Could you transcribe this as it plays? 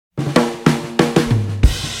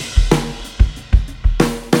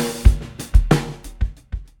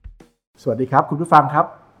สวัสดีครับคุณผู้ฟังครับ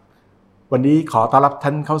วันนี้ขอต้อนรับท่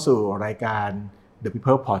านเข้าสู่รายการ The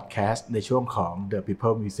People Podcast ในช่วงของ The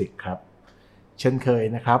People Music ครับเช่นเคย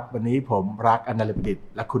นะครับวันนี้ผมรักอนันต์ประดิษฐ์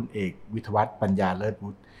และคุณเอกวิทยวัฒน์ปัญญาเลิศวุ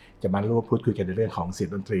ฒิจะมาร่วมพูดคุยกันในเรื่องของเสียง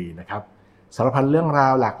ดนตรีนะครับสารพันเรื่องรา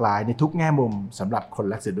วหลากหลายในทุกแง่มุมสำหรับคน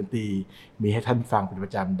รักเสียงดนตรีมีให้ท่านฟังเป็นปร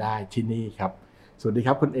ะจำได้ที่นี่ครับสวัสดีค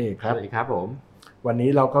รับคุณเอกครับสวัสดีครับผมวันนี้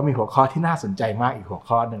เราก็มีหัวข้อที่น่าสนใจมากอีกหัว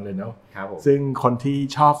ข้อหนึ่งเลยเนาะซึ่งคนที่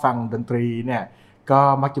ชอบฟังดนตรีเนี่ยก็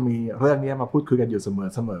มักจะมีเรื่องนี้มาพูดคุยกันอยู่เ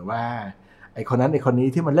สมอว่าไอ้คนนั้นไอ้คนนี้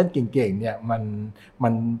ที่มันเล่นเก่งๆเนี่ยมั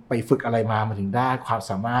นไปฝึกอะไรมามันถึงได้ความ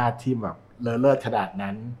สามารถที่แบบเลิศขนาด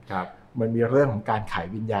นั้นมันมีเรื่องของการขาย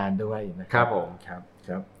วิญญาณด้วยนะครับผมครับ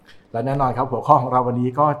และแน่นอนครับหัวข้อของเราวันนี้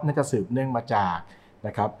ก็น่าจะสืบเนื่องมาจาก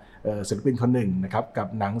นะครับศิลปินคนหนึ่งนะครับกับ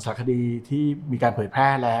หนังสารคดีที่มีการเผยแพร่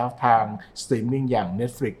แล้วทางสตรีมมิ่งอย่าง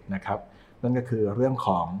Netflix นะครับนั่นก็คือเรื่องข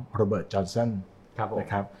องโรเบิร์ต จอห์นสันนะ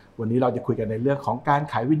ครับวันนี้เราจะคุยกันในเรื่องของการ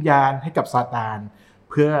ขายวิญญาณให้กับซาตาน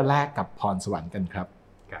เพื่อแลกกับพรสวรรค์กันครับ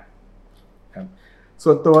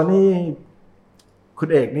ส่วนตัวนี่คุณ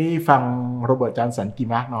เอกนี่ฟังโรเบิร์ต จอห์นสันกี่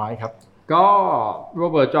มากน้อยครับก็โร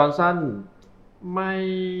เบิร์ต จอห์นสันไม่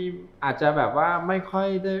อาจจะแบบว่าไม่ค่อย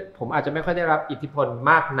ได้ผมอาจจะไม่ค่อยได้รับอิทธิพล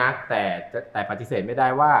มากนักแต่ปฏิเสธไม่ได้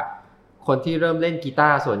ว่าคนที่เริ่มเล่นกีตา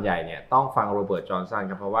ร์ส่วนใหญ่เนี่ยต้องฟังโรเบิร์ต จอห์นสัน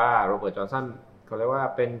ครับเพราะว่าโรเบิร์ต จอห์นสันเขาเรียกว่า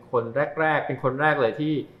เป็นคนแรกเป็นคนแรกเลย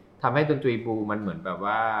ที่ทำให้ดนตรีบลูมันเหมือนแบบ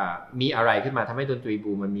ว่ามีอะไรขึ้นมาทำให้ดนตรีบ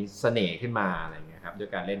ลูมันมีเสน่ห์ขึ้นมาอะไรอย่างเงี้ยครับด้วย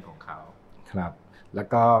การเล่นของเขาครับแล้ว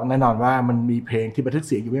ก็แน่นอนว่ามันมีเพลงที่บันทึกเ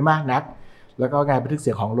สียงอยู่ไม่มากนักแล้วก็งานบันทึกเสี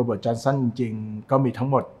ยงของโรเบิร์ต จอห์นสันจริงๆก็มีทั้ง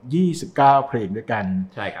หมด29เพลงด้วยกัน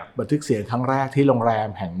ใช่ครับบันทึกเสียงครั้งแรกที่โรงแรม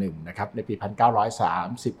แห่งหนึ่งนะครับในปี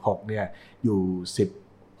1936เนี่ยอยู่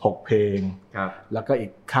16เพลงแล้วก็อี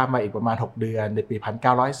กข้ามมาอีกประมาณ6เดือนในปี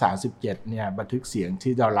1937เนี่ยบันทึกเสียง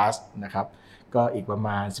ที่ดัลลัสนะครับก็อีกประม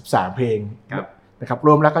าณ13เพลงนะครับร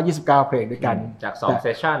วมแล้วก็29เพลงด้วยกันจาก2เซ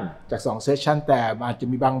สชั่นแต่อาจจะ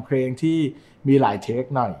มีบางเพลงที่มีหลายเทค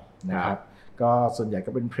หน่อยนะครับก็ส่วนใหญ่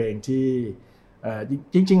ก็เป็นเพลงที่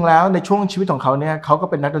จริงๆแล้วในช่วงชีวิตของเขาเนี่ยเขาก็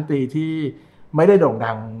เป็นนักดนตรีที่ไม่ได้โด่ง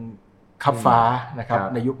ดังคับฟ้านะครับ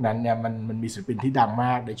ในยุคนั้นเนี่ยมันมีศิลปินที่ดังม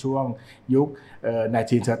ากในช่วงยุค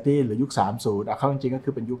1930หรือยุค30เอาเข้าจริงๆก็คื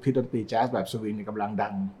อเป็นยุคที่ดนตรีแจ๊สแบบสวิงกำลังดั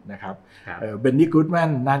งนะครับเบนนี่กู๊ดแม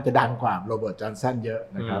นน่าจะดังกว่าโรเบิร์ต จอห์นสันเยอะ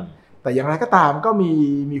นะครับแต่อย่างไรก็ตามก็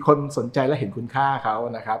มีคนสนใจและเห็นคุณค่าเขา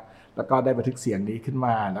นะครับแล้วก็ได้บันทึกเสียงนี้ขึ้นม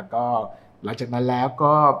าแล้วก็หลังจากนั้นแล้ว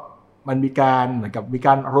ก็มันมีการเหมือนกับมีก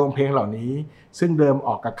ารรวมเพลงเหล่านี้ซึ่งเดิมอ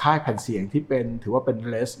อกกับค่ายแผ่นเสียงที่เป็นถือว่าเป็น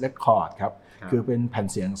Less Record ครับคือเป็นแผ่น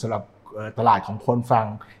เสียงสำหรับตลาดของคนฟัง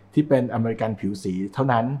ที่เป็นอเมริกันผิวสีเท่า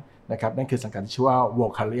นั้นนะครับนั่นคือสังกัดที่ชื่อว่า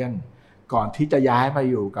Vocalion ก่อนที่จะย้ายมา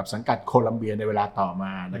อยู่กับสังกัดโคลัมเบียในเวลาต่อม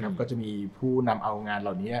านะครับก็จะมีผู้นำเอางานเห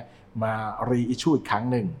ล่านี้มา reissue อีกครั้ง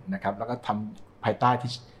หนึ่งนะครับแล้วก็ทำภายใต้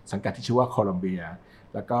ที่สังกัดที่ชื่อว่าโคลัมเบีย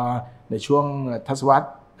แล้วก็ในช่วงทศวรรษ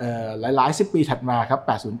หลาย10ปีถัดมาครับ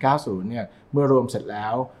80-90เนี่ยเมื่อรวมเสร็จแล้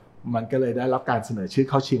วมันก็เลยได้รับการเสนอชื่อ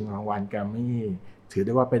เข้าชิงรางวัลแกรมมี่ถือไ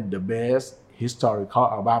ด้ว่าเป็น The Best Historical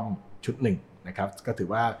Album ชุดหนึ่งนะครับก็ถือ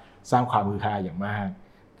ว่าสร้างความฮือฮาอย่างมาก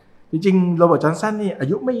จริงๆโรเบิร์ต จอห์นสันนี่อา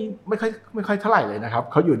ยุไม่ค่อยเท่าไหร่เลยนะครับ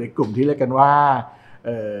เขาอยู่ในกลุ่มที่เรียกกันว่า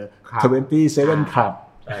27 Club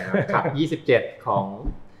ใช่ครับClub 27ของ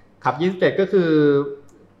Club 27ก็คือ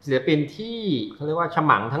ศิลปินที่เขาเรียกว่าฉ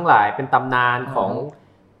มังทั้งหลายเป็นตำนานของ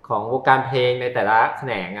วงการเพลงในแต่ละแข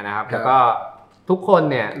นงนะครับแล้วก็ทุกคน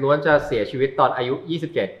เนี่ยล้วนจะเสียชีวิตตอนอายุ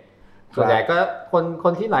27ส่วนใหญ่ก็ค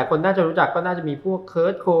นที่หลายคนน่าจะรู้จักก็น่าจะมีพวกเคิ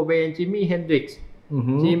ร์ท โคเบน จิมมี่ เฮนดริกซ์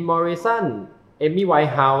จิม มอริสัน เอมี่ ไว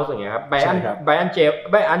ท์เฮาส์อย่างเงี้ยครับไบรอั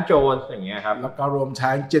น โจนส์อย่างเงี้ยครับแล้วก็รวม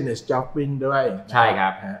ทั้งเจเนส จ็อปปินด้วยใช่ครั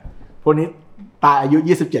บพวกนี้ตายอายุ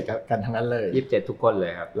27กันทั้งนั้นเลย27ทุกคนเล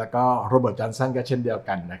ยครับแล้วก็โรเบิร์ต จอห์นสันก็เช่นเดียว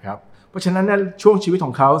กันนะครับเพราะฉะนั้นช่วงชีวิตข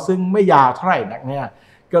องเขาซึ่งไม่ยาวเท่าไหร่นักเนี่ย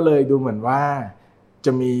ก็เลยดูเหมือนว่าจ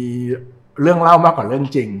ะมีเรื่องเล่ามากกว่าเรื่อง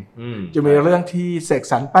จริงจะมีเรื่องที่เสก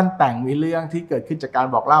สรรปั้นแต่งมีเรื่องที่เกิดขึ้นจากการ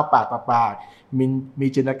บอกเล่าปากต่อปากมี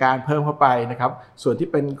จินตนาการเพิ่มเข้าไปนะครับส่วนที่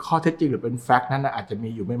เป็นข้อเท็จจริงหรือเป็นแฟกต์นั้นอาจจะมี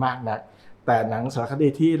อยู่ไม่มากนักแต่หนังสารคดี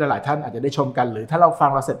ที่หลายๆท่านอาจจะได้ชมกันหรือถ้าเราฟัง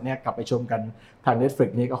เราเสร็จเนี่ยกลับไปชมกันทาง Netflix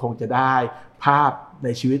นี้ก็คงจะได้ภาพใน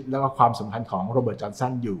ชีวิตแล้วก็ความสำคัญของโรเบิร์ต จอห์นสั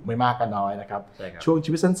นอยู่ไม่มากก็น้อยนะครับช่วงชี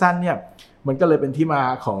วิตสั้นๆเนี่ยมันก็เลยเป็นที่มา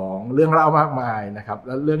ของเรื่องเล่ามากมายนะครับแ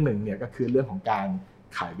ล้วเรื่องหนึ่งเนี่ยก็คือเรื่องของการ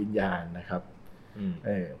ขายวิญญาณนะครับ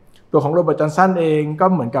ตัวของโรเบิร์ต จอห์นสันเองก็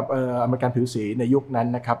เหมือนกับอเมริกันผิวสีในยุคนั้น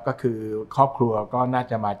นะครับก็คือครอบครัวก็น่า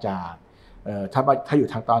จะมาจากถ้าอยู่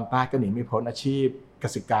ทางตอนใต้ก็หนีไม่พ้นอาชีพเก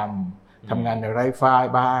ษตรกรรมทำงานในไร่ฝ้าย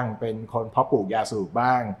บ้างเป็นคนเพาะปลูกยาสูบ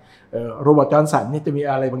บ้างโรเบิร์ต จอห์นสันนี่จะมี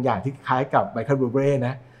อะไรบางอย่างที่คล้ายกับไมเคิล บูเบรน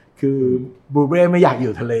ะค คือบูเบ้ไม่อยากอ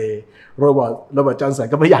ยู่ทะเลโรเบิร์ตจอห์นสัน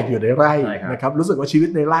ก็ไม่อยากอยู่ในไร่นะครับรู้สึกว่าชีวิต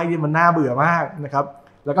ในไร่นี่มันน่าเบื่อมากนะครับ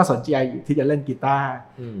แล้วก็สนใจที่จะเล่นกีตาร์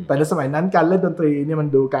แต่ในสมัยนั้นการเล่นดนตรีเนี่ยมัน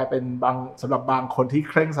ดูกลายเป็นสำหรับบางคนที่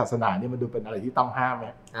เคร่งศาสนานี่มันดูเป็นอะไรที่ต้องห้ามน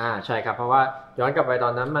ะใช่ครับเพราะว่าย้อนกลับไปตอ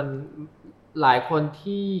นนั้นมันหลายคน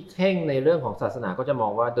ที่เคร่งในเรื่องของศาสนาก็จะมอ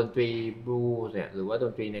งว่าดนตรีบลูส์เนี่ยหรือว่าด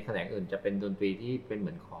นตรีในแขนงอื่นจะเป็นดนตรีที่เป็นเห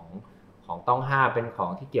มือนของต้องห้ามเป็นขอ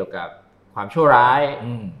งที่เกี่ยวกับความชั่วร้าย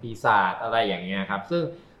ปีศาจอะไรอย่างเงี้ยครับซึ่ง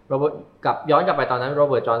ย้อนกลับไปตอนนั้นโร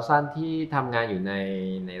เบิร์ตจอห์นสันที่ทำงานอยู่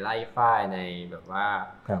ในไร่ฝ้ายในแบบว่า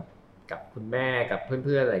กับคุณแม่กับเ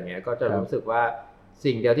พื่อนๆอะไรเงี้ยก็จะรู้สึกว่า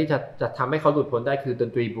สิ่งเดียวที่จะทำให้เขาหลุดพ้นได้คือดน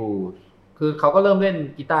ตรีบลูส์คือเขาก็เริ่มเล่น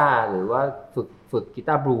กีตาร์หรือว่าฝึกกีต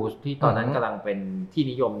าร์บลูส์ที่ตอนนั้นกำลังเป็นที่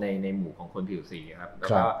นิยมในหมู่ของคนผิวสีครับแล้ว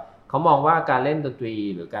ก็เขามองว่าการเล่นดนตรี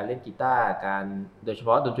หรือการเล่นกีตาร์โดยเฉพ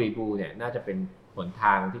าะดนตรีบลูส์เนี่ยน่าจะเป็นหนท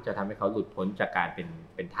างที่จะทำให้เขาหลุดพ้นจากการเ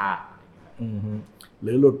ป็นทาสห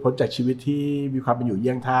รือหลุดพ้นจากชีวิตที่มีความเป็นอยู่เ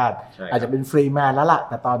ยี่ยงทาสอาจจะเป็นฟรีแมนแล้วล่ะ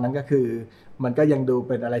แต่ตอนนั้นก็คือมันก็ยังดูเ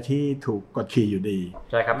ป็นอะไรที่ถูกกดขี่อยู่ดี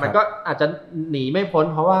ใช่ครับมันก็อาจจะหนีไม่พ้น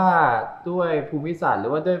เพราะว่าด้วยภูมิศาสตร์หรื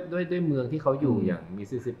อว่าด้วยเมืองที่เขาอยู่อย่างมิส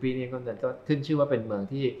ซิสซิปปีนี่ก็ขึ้นชื่อว่าเป็นเมือง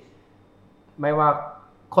ที่ไม่ว่า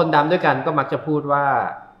คนดำด้วยกันก็มักจะพูดว่า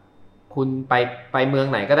คุณไปเมือง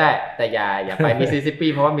ไหนก็ได้แต่อย่าไปมิสซิสซิปปี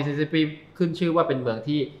เพราะว่ามิสซิสซิปปีขึ้นชื่อว่าเป็นเมือง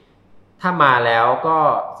ที่ถ้ามาแล้วก็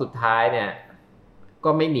สุดท้ายเนี่ยก็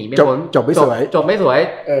ไม่หนีไม่พ้นจบไม่สวย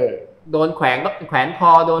โดนแขวนค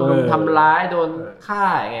อโดนรุมทำร้ายโดนฆ่า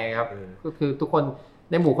ไงครับก็คือทุกคน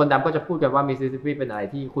ในหมู่คนดำก็จะพูดกันว่ามิสซิสซิปปีเป็นอะไร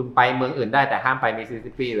ที่คุณไปเมืองอื่นได้แต่ห้ามไปมิสซิส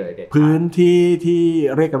ซิปปีเลยพื้นที่ที่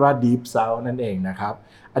เรียกกันว่า Deep South นั่นเองนะครับ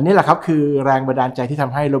อันนี้แหละครับคือแรงบันดาลใจที่ท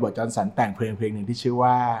ำให้โรเบิร์ตจอห์นสันแต่งเพลงหนึ่งที่ชื่อ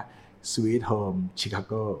ว่า Sweet Home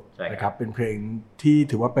Chicago นะครับเป็นเพลงที่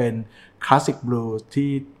ถือว่าเป็นคลาสสิกบลูส์ที่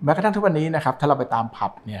แม้กระทั่งทุกวันนี้นะครับถ้าเราไปตามผั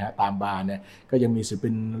บเนี่ยฮะตามบาร์เนี่ยก็ยังมีศิลปิ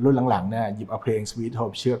นรุ่นหลังๆเนี่ยหยิบเอาเพลง Sweet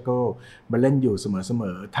Home Chicago มาเล่นอยู่เสม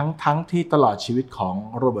อๆทั้งที่ตลอดชีวิตของ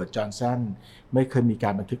โรเบิร์ตจอห์นสันไม่เคยมีกา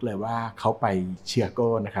รบันทึกเลยว่าเขาไปชิคาโก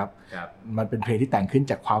นะครับมันเป็นเพลงที่แต่งขึ้น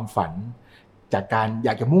จากความฝันจากการอย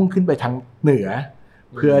ากจะมุ่งขึ้นไปทางเหนือ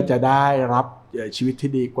เพื่อจะได้รับชีวิต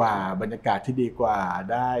ที่ดีกว่าบรรยากาศที่ดีกว่า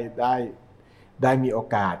ได้มีโอ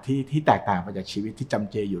กาสที่แตกต่างไปจากชีวิตที่จ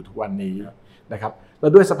ำเจอยู่ทุกวันนี้นะครับแล้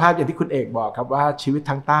วด้วยสภาพอย่างที่คุณเอกบอกครับว่าชีวิต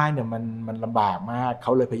ทางใต้เนี่ยมันลำบากมากเข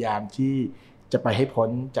าเลยพยายามที่จะไปให้พ้น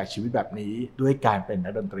จากชีวิตแบบนี้ด้วยการเป็นนั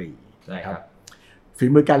กดนตรีนะครับฝี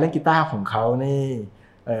มือการเล่นกีตาร์ของเขานี่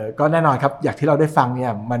ก็แน่นอนครับอย่างที่เราได้ฟังเนี่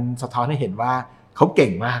ยมันสะท้อนให้เห็นว่าเขาเก่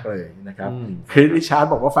งมากเลยนะครับคริสริชาร์ด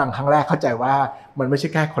บอกว่าฟังครั้งแรกเข้าใจว่ามันไม่ใช่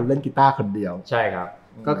แค่คนเล่นกีตาร์คนเดียวใช่ครับ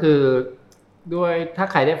ก็คือด้วยถ้า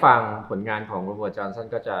ใครได้ฟังผลงานของโรเบิร์ตจอห์นสัน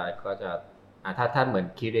ก็จะถ้าเหมือน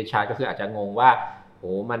คริสริชาร์ดก็คืออาจจะงงว่าโห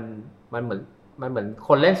มันเหมือนค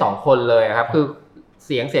นเล่น2คนเลยครับคือเ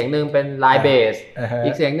สียงนึงเป็นไลน์เบสอี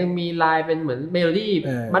กเสียงนึงมีไลน์เป็นเหมือนเมโลดี้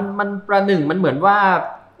มันประหนึ่งมันเหมือนว่า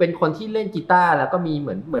เป็นคนที่เล่นกีตาร์แล้วก็มีเห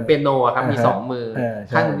มือนเปียโนครับมี2มือ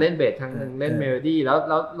ข้างเล่นเบสข้างนึงเล่นเมโลดี้แล้ว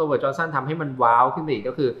โรเบิร์ตจอห์นสันทำให้มันว้าวขึ้นไปอีก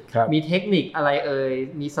ก็คือมีเทคนิคอะไร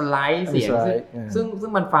มีสไลด์เสียงซึ่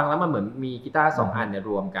งมันฟังแล้วมันเหมือนมีกีตาร์2อันเนี่ย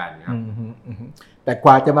รวมกันครับแต่ก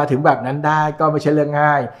ว่าจะมาถึงแบบนั้นได้ก็ไม่ใช่เรื่อง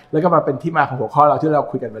ง่ายแล้วก็มาเป็นที่มาของหัวข้อเราที่เรา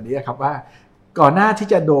คุยกันวันนี้ครับว่าก่อนหน้าที่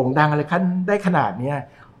จะโด่งดังอะไรขั้นได้ขนาดนี้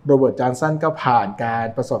โรเบิร์ตจอห์นสันก็ผ่านการ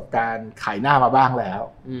ประสบการณ์ขายหน้ามาบ้างแล้ว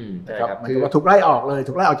นะครับมันก็ว่าถูกไล่ออก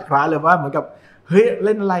จากร้านเลยว่าเหมือนกับเฮ้ยเ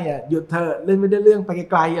ล่นอะไรอ่ะหยุดเธอเล่นไม่ได้เรื่องไป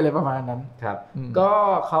ไกลๆอะไรประมาณนั้นครับก็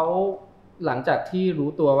เขาหลังจากที่รู้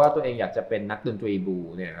ตัวว่าตัวเองอยากจะเป็นนักดนตรีบลู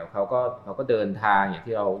ส์เนี่ยครับเขาก็เดินทางอย่าง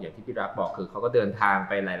ที่พี่รักบอกคือเขาก็เดินทาง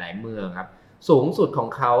ไปหลายๆเมืองครับสูงสุดของ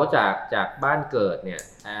เขาจากบ้านเกิดเนี่ย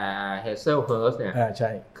เฮเซลเฮิร์สเนี่ยใ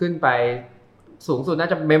ช่ขึ้นไปสูงสุดน่า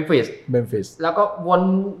จะเมมฟิสแล้วก็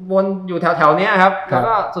วนอยู่แถวๆนี้ครับแล้ว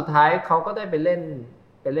ก็สุดท้ายเขาก็ได้ไปเ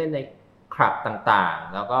ล่นในคลับต่าง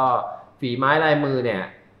ๆแล้วก็ฝีไม้ลายมือเนี่ย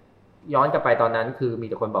ย้อนกลับไปตอนนั้นคือมี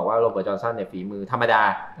แต่คนบอกว่าโรเบิร์ตจอห์นสันเนี่ยฝีมือธรรมดา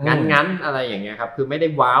งั้นอะไรอย่างเงี้ยครับคือไม่ได้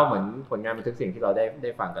ว้าวเหมือนผลงานบันทึกเสียงที่เราได้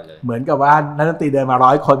ฟังกันเลยเหมือนกับว่านักดนตรีเดินมา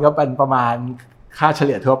100คนก็เป็นประมาณค่าเฉ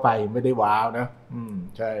ลี่ยทั่วไปไม่ได้ว้าวนะ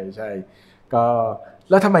ใช่ก็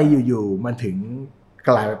แล้วทำไมอยู่ๆมันถึงก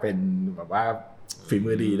ลายมาเป็นแบบว่าฝี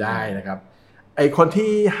มือดีได้นะครับไอคน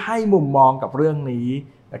ที่ให้มุมมองกับเรื่องนี้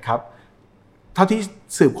นะครับเท่าที่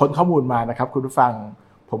สืบค้นข้อมูลมานะครับคุณผู้ฟัง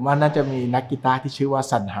ผมว่าน่าจะมีนักกีตาร์ที่ชื่อว่า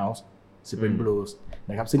ซันเฮาส์ศิลปินบลูส์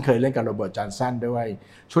นะครับซึ่งเคยเล่นกับโรเบิร์ตจอห์นสันด้วย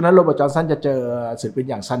ช่วงนั้นโรเบิร์ตจอห์นสันจะเจอศิลปิน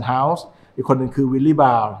อย่างซันเฮาส์อีกคนหนึ่งคือวิลลี่บ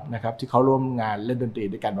าวนะครับที่เขาร่วมงานเล่นดนตรี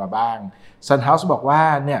ด้วยกันมาบ้างซันเฮาส์บอกว่า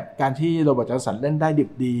เนี่ยการที่โรเบิร์ตจอห์นสันเล่นได้ดิบ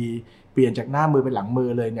ดีเปลี่ยนจากหน้ามือเป็นหลังมือ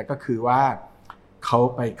เลยเนี่ยก็คือว่าเขา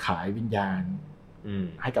ไปขายวิญญาณ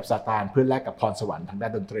ให้กับซาตานเพื่อแลกกับพรสวรรค์ทางด้า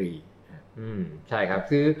นดนตรีใช่ครับ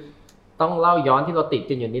คือต้องเล่าย้อนที่เราติด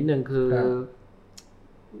กันอยู่นิดนึงคือ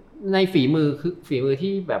ในฝีมือ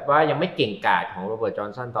ที่แบบว่ายังไม่เก่งกาจของโรเบิร์ตจอห์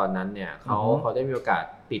นสันตอนนั้นเนี่ยเขาได้มีโอกาส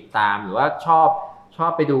ติดตามหรือว่าชอ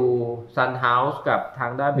บไปดูซันเฮาส์กับทา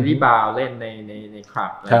งด้านบิลลี่บราวน์เล่นในคลั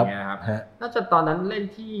บอะไรเงี้ยครับน่าจะตอนนั้นเล่น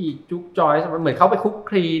ที่จุ๊กจอยเหมือนเขาไปคุก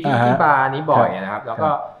คลีที่บาร์นี้บ่อยนะครับแล้วก็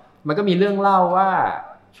มันก็มีเรื่องเล่าว่า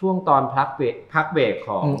ช่วงตอนพักเบรกข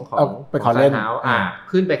องซันเฮาส์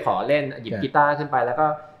ขึ้นไปขอเล่นหยิบกีตาร์ขึ้นไปแล้วก็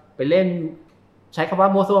ไปเล่นใช้คำว่า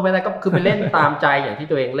โมโซไม่ได้ก็คือไปเล่นตามใจอย่างที่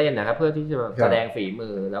ตัวเองเล่นนะครับเพื่อที่จะแสดงฝีมื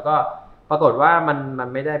อแล้วก็ปรากฏว่ามัน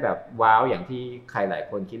ไม่ได้แบบว้าวอย่างที่ใครหลาย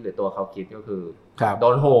คนคิดหรือตัวเขาคิดก็คือโด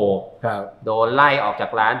นโห่โดนไล่ออกจา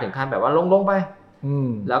กร้านถึงขั้นแบบว่าลงไป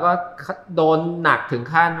แล้วก็โดนหนักถึง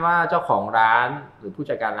ขั้นว่าเจ้าของร้านหรือผู้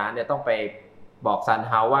จัดการร้านเนี่ยต้องไปบอกซันเ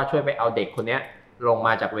ฮาส์ว่าช่วยไปเอาเด็กคนนี้ลงม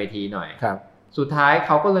าจากเวทีหน่อยสุดท้ายเ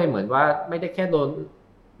ขาก็เลยเหมือนว่าไม่ได้แค่โดน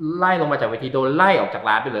ไล่ลงมาจากเวทีโดนไล่ออกจาก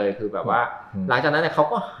ร้านไปเลยคือแบบว่าหลังจากนั้นเนี่ยเขา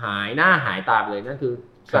ก็หายหน้าหายตาไปเลยนั่นคือ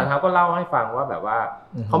ซันเฮาส์ก็เล่าให้ฟังว่าแบบว่า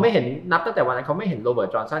เขาไม่เห็นนับตั้งแต่วันนั้นเขาไม่เห็นโรเบิร์ต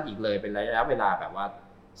จอห์นสันอีกเลยเป็นระยะเวลาแบบว่า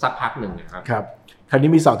สักพักหนึ่งนะครับครับคราว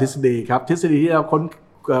นี้มี2ทฤษฎีครับทฤษฎีที่เราค้น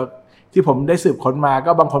ที่ผมได้สืบค้นมา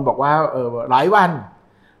ก็บางคนบอกว่าหลายวัน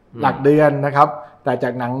หลักเดือนนะครับแต่จา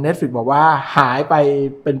กหนัง Netflix บอกว่าหายไป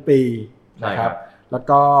เป็นปีนะครับแล้ว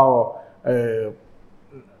ก็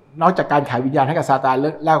นอกจากการขายวิญญาณให้กับซาตาน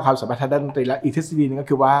แลกความสามารถทางด้านดนตรีแล้วอีกทฤษฎีนึงก็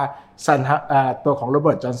คือว่าตัวของโรเ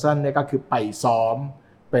บิร์ตจอห์นสันเนี่ยก็คือไปซ้อม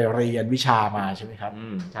ไปเรียนวิชามาใช่ไหมครับ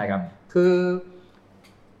ใช่ครับคือ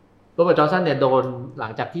โรเบิร์ตจอห์นสันเนี่ยโดนหลั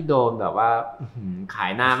งจากที่โดนแบบว่าขา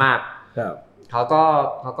ยหน้ามากเขา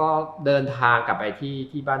ก็เดินทางกลับไป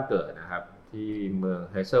ที่บ้านเกิดนะครับที่เมือง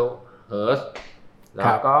เฮิร์สแ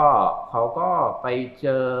ล้วก็เขาก็ไ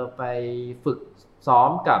ปฝึกซ้อ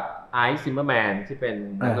มกับไอซ์ซิมเมอร์แมนที่เป็น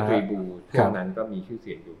นักดนตรีบลูส์ช่วงนั้นก็มีชื่อเ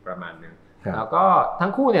สียงอยู่ประมาณนึงแล้วก็ทั้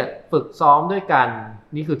งคู่เนี่ยฝึกซ้อมด้วยกัน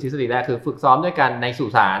นี่คือทฤษฎีแรกคือฝึกซ้อมด้วยกันในสุ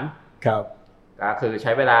สานก็คือใ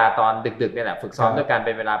ช้เวลาตอนดึกๆเนี่ยแหละฝึกซ้อมด้วยกันเ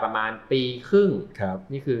ป็นเวลาประมาณปีครึ่ง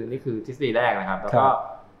นี่คือทฤษฎีแรกนะครับแล้วก็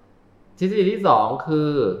ทฤษฎีที่2คื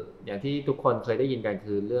ออย่างที่ทุกคนเคยได้ยินกัน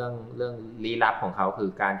คือเรื่องลี้ลับของเขาคือ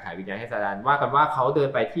การขายวิญญาณให้ซาตานว่ากันว่าเขาเดิน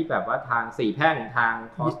ไปที่แบบว่าทาง4แพร่งทาง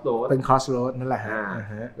คอสโรดเป็นคอสโรดนั่นแหละ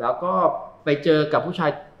แล้วก็ไปเจอกับผู้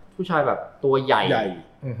ชายแบบตัวใหญ่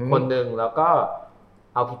คนนึงแล้วก็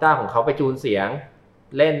เอากีตาร์ของเขาไปจูนเสียง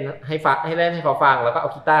เล่นให้เขาฟังแล้วก็เอา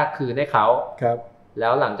กีตาร์คืนให้เขาแล้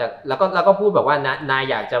วหลังจากแล้วก็พูดแบบว่านาย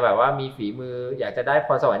อยากจะแบบว่ามีฝีมืออยากจะได้พ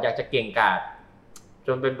รสวรรค์อยากจะเก่งกาจจ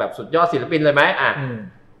นเป็นแบบสุดยอดศิลปินเลยไหม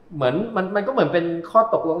เหมือนมันก็เหมือนเป็นข้อ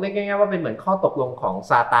ตกลงเรียกง่ายๆว่าเป็นเหมือนข้อตกลงของ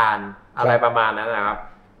ซาตานอะไรประมาณนั้นนะครับ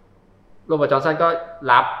โรเบิร์ตจอห์นสันก็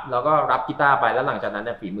แล้วก็รับกีตาร์ไปแล้วหลังจากนั้นเ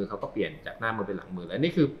นี่ยฝีมือเขาก็เปลี่ยนจากหน้ามือเป็นหลังมือแล้ว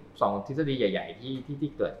นี่คือ2ทฤษฎีใหญ่ๆที่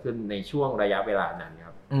เกิดขึ้นในช่วงระยะเวลานั้นค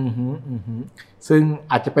รับซึ่ง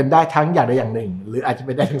อาจจะเป็นได้ทั้งอย่างใดอย่างหนึ่งหรืออาจจะเ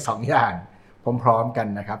ป็นได้ทั้ง2อย่างพร้อมๆกัน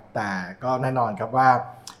นะครับแต่ก็แน่นอนครับว่า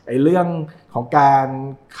ไอ้เรื่องของการ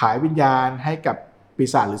ขายวิญญาณให้กับปี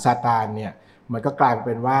ศาจหรือซาตานเนี่ยมันก็กลายเ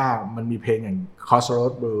ป็นว่ามันมีเพลงอย่าง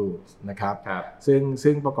Crossroad Blues นะครับ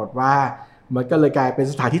ซึ่งปรากฏว่ามันก็เลยกลายเป็น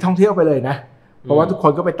สถานที่ท่องเที่ยวไปเลยนะเพราะว่าทุกค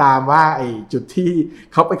นก็ไปตามว่าไอ้จุดที่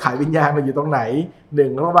เขาไปขายวิญญาณมันอยู่ตรงไหน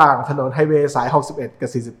1ระหว่างถนนไฮเวย์สาย61กับ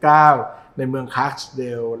49ในเมืองคาร์สเด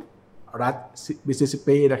ลรัฐมิสซิสซิป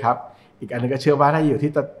ปีนะครับอีกอันนึงก็เชื่อว่าน่าจะอยู่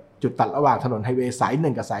ที่จุดตัดระหว่างถนนไฮเวย์สาย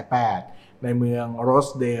1กับสาย8ในเมืองโรส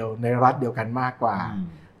เดลในรัฐเดียวกันมากกว่า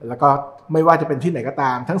แล้วก็ไม่ว่าจะเป็นที่ไหนก็ต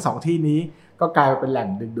ามทั้ง2ที่นี้ก็กลายมาเป็นแหล่ง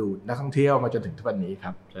ดึงดูดนักท่องเที่ยวมาจนถึงทุกวันนี้ค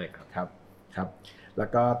รับใช่ครับแล้ว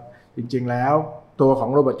ก็จริงๆแล้วตัวของ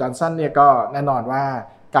โรเบิร์ตจอห์นสันเนี่ยก็แน่นอนว่า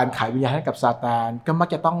การขายวิญญาณให้กับซาตานก็มัก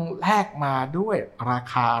จะต้องแลกมาด้วยรา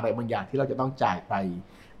คาอะไรบางอย่างที่เราจะต้องจ่ายไป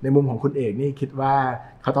ในมุมของคุณเอกนี่คิดว่า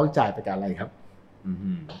เขาต้องจ่ายไปกับอะไรครับ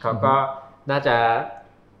เขาก็น่าจะ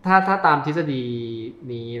ถ้าตามทฤษฎี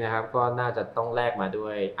นี้นะครับก็น่าจะต้องแลกมาด้ว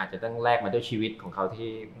ยอาจจะต้องแลกมาด้วยชีวิตของเขา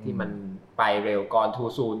ที่มันไปเร็วก่อนทู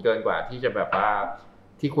ซูนเกินกว่าที่จะแบบว่า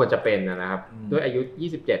ที่ควรจะเป็นนะครับด้วยอายุ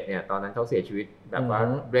27เนี่ยตอนนั้นเขาเสียชีวิตแบบว่า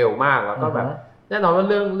เร็วมากแล้วก็แบบแน่นอนว่า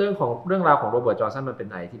เรื่องราวของโรเบิร์ตจอห์นสันมันเป็น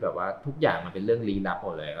อะไรที่แบบว่าทุกอย่างมันเป็นเรื่องลี้ลับหม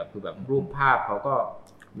ดเลยครับคือแบบรูปภาพเขาก็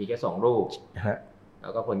มีแค่2รูปแล้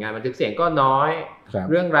วก็ผลงานบันทึกเสียงก็น้อย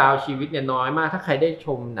เรื่องราวชีวิตเนี่ยน้อยมากถ้าใครได้ช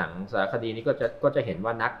มหนังสารคดีนี้ก็จะเห็นว่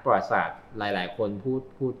านักประวัติศาสตร์หลายๆคน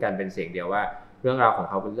พูดกันเป็นเสียงเดียวว่าเรื่องราวของ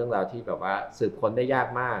เขาเป็นเรื่องราวที่แบบว่าสืบค้นได้ยาก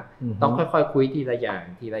มากต้องค่อยๆคุยทีละอย่า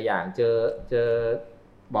งเจอ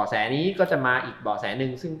เบาะแสนี้ก็จะมาอีกเบาะแสนึ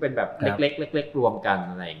งซึ่งเป็นแบบเล็กๆรวมกัน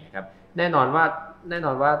อะไรอย่างเงี้ยครับแน่นอน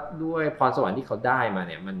ว่าด้วยพรสวรรค์ที่เขาได้มาเ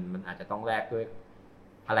นี่ยมันอาจจะต้องแลกด้วย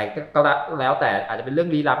อะไรก็แล้วแต่อาจจะเป็นเรื่อง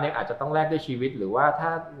ลี้ลับเนี่ยอาจจะต้องแลกด้วยชีวิตหรือว่าถ้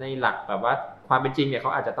าในหลักแบบว่าความเป็นจริงเนี่ยเข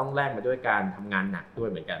าอาจจะต้องแลกมาด้วยการทำงานหนักด้วย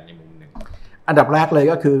เหมือนกันในมุมหนึ่งอันดับแรกเลย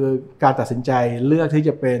ก็คือการตัดสินใจเลือกที่จ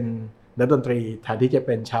ะเป็นนักดนตรีแทนที่จะเ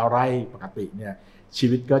ป็นชาวไร่ปกติเนี่ยชี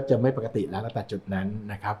วิตก็จะไม่ปกติแล้วตั้งแต่จุดนั้น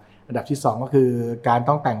นะครับอันดับที่2ก็คือการ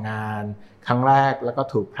ต้องแต่งงานครั้งแรกแล้วก็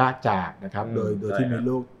ถูกพรากจากนะครับโดยที่มี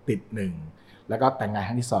ลูกติด1แล้วก็แต่งงานค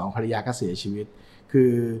รั้งที่2ภรรยาก็เสียชีวิตคื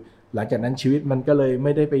อหลังจากนั้นชีวิตมันก็เลยไ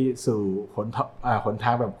ม่ได้ไปสู่หนท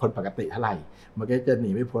างแบบคนปกติเท่าไหร่มันก็จะหนี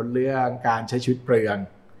ไม่พ้นเรื่องการใช้ชีวิตเปลือง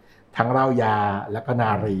ทั้งเหล้ายาและก็น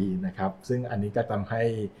ารีนะครับซึ่งอันนี้ก็ทำให้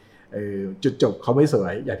จุดจบเขาไม่สว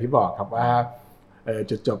ยอย่างที่บอกครับว่า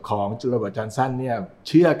จุดจบของโรเบิร์ต จอห์นสันเนี่ยเ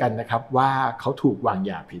ชื่อกันนะครับว่าเขาถูกวาง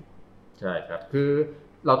ยาผิดใช่ครับคือ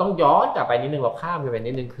เราต้องย้อนกลับไปนิดนึงเราข้ามไป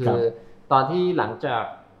นิดนึงคือตอนที่หลังจ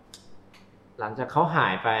ากเขาหา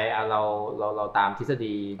ยไปเราตามทฤษ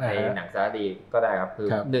ฎีในหนังสารคดีก็ได้ครับคือ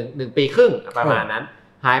1 ปีครึ่งประมาณนั้น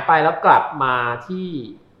หายไปแล้วกลับมาที่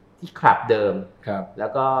คลับเดิมแล้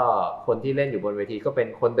วก็คนที่เล่นอยู่บนเวทีก็เป็น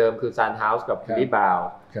คนเดิมคือซันเฮาส์กับบิลลี่บราวน์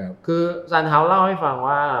คือซันเฮาส์เล่าให้ฟัง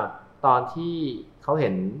ว่าตอนที่เขาเห็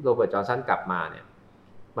นโรเบิร์ต จอห์นสันกลับมาเนี่ย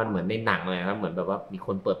มันเหมือนในหนังเลยครับเหมือนแบบว่ามีค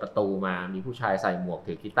นเปิดประตูมามีผู้ชายใส่หมวก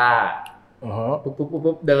ถือกีตาร์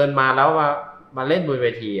ปุ๊บเดินมาแล้วมาเล่นบนเว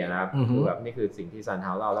ทีนะครับคือแบบนี่คือสิ่งที่ซันเฮ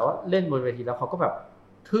าส์เล่าแล้วเล่นบนเวทีแล้วเขาก็แบบ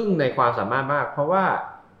ทึ่งในความสามารถมากเพราะว่า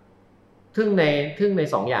ทึ่งใน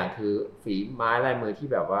2อย่างคือฝีไม้ลายมือที่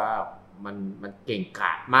แบบว่ามันเก่งก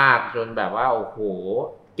าจมากจนแบบว่าโอ้โห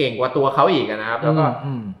เก่งกว่าตัวเขาอีกนะครับแล้วก็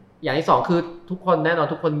อย่างที่2คือทุกคนแน่นอน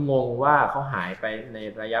ทุกคนงงว่าเขาหายไปใน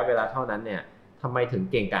ระยะเวลาเท่านั้นเนี่ยทำไมถึง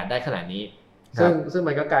เก่งกาจได้ขนาดนี้ซึ่ง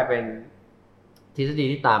มันก็กลายเป็นทฤษฎี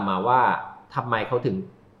ที่ตามมาว่าทำไมเขาถึง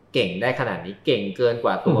เก่งได้ขนาดนี้เก่งเกินก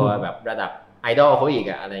ว่าตัวแบบระดับไอดอลเขาอีก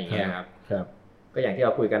อะไรอย่างเงี้ยครับก็อย่างที่เร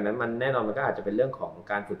าคุยกันนั้นมันแน่นอนมันก็อาจจะเป็นเรื่องของ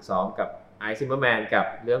การฝึกซ้อมกับไอซ์ซิมเมอร์แมนกับ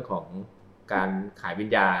เรื่องของการขายวิญ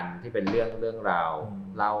ญาณที่เป็นเรื่องราว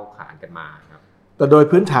เล่าขานกันมาครับแต่โดย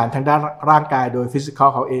พื้นฐานทางด้านร่างกายโดยฟิสิกอล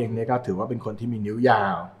เขาเองเนี่ยก็ถือว่าเป็นคนที่มีนิ้วยา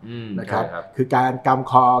วนะครับคือการก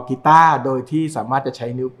ำคอกีตาร์โดยที่สามารถจะใช้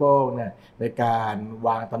นิ้วโป้งเนี่ยในการว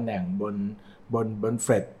างตำแหน่งบนเฟ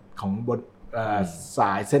รตของบนส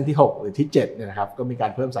ายเส้นที่6หรือที่7เนี่ยนะครับก็มีกา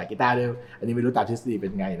รเพิ่มสายกีตาร์ด้วยอันนี้ไม่รู้ตามทฤษฎีเป็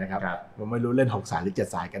นไงนะครับผมไม่รู้เล่น6สายหรือ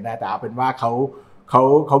7สายกันได้แต่เอาเป็นว่าเ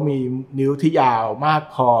ขามีนิ้วที่ยาวมาก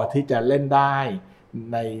พอที่จะเล่นได้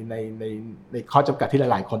ในข้อจำกัดที่ห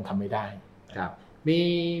ลายๆคนทำไม่ได้ครับ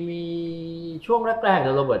มีช่วงแรก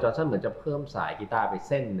ๆโรเบิร์ต จอห์นสันเหมือนจะเพิ่มสายกีตาร์ไปเ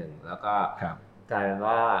ส้นหนึ่งแล้วก็กลายเป็น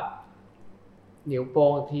ว่านิ้วโป้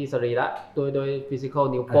งที่สรีระโดยฟิสิกอล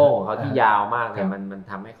นิ้วโป้งของเขาที่ยาวมากเนี่ยมัน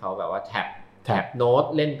ทำให้เขาแบบว่าแท็บโน้ต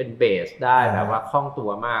เล่นเป็นเบสได้แบบว่าคล่องตัว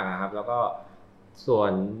มากนะครับแล้วก็ส่ว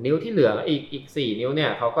นนิ้วที่เหลืออีก4นิ้วเนี่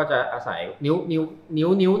ยเขาก็จะอาศัยนิ้ว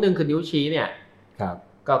นึงคือนิ้วชี้เนี่ย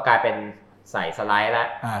ก็กลายเป็นใส่สไลด์แล้ว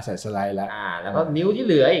ใส่สไลด์แล้วแล้วก็นิ้วที่เ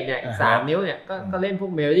หลืออีกเนี่ยอีก3นิ้วเนี่ยก็เล่นพว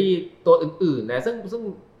กเมโลดี้ตัวอื่นๆนะ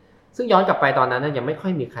ซึ่งย้อนกลับไปตอนนั้นยังไม่ค่อ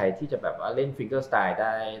ยมีใครที่จะแบบว่าเล่นฟิงเกอร์สไตล์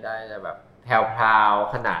ได้แบบแพรว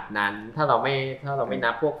ๆขนาดนั้นถ้าเราไม่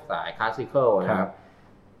นับพวกสายคลาสสิคอลนะครับ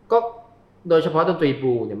ก็โดยเฉพาะดนตรีบ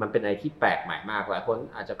ลูเนี่ยมันเป็นอะไรที่แปลกใหม่มากหลายคน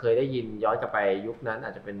อาจจะเคยได้ยินย้อนกลับไปยุคนั้นอ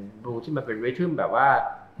าจจะเป็นบลูที่มันเป็นริทึมแบบว่า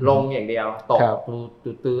ลงอย่างเดียวตก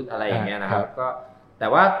ตืดอะไรอย่างเงี้ยนะครับก็แต่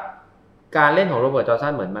ว่าการเล่นของโรเบิร์ต จอห์นสั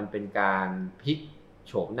นเหมือนมันเป็นการพลิก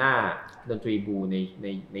โฉมหน้าดนตรีบลู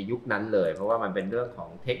ในยุคนั้นเลยเพราะว่ามันเป็นเรื่องของ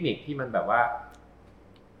เทคนิคที่มันแบบว่า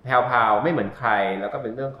แพรวๆไม่เหมือนใครแล้วก็เป็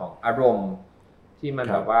นเรื่องของอารมณ์ที่มัน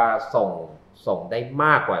แบบว่าส่งได้ม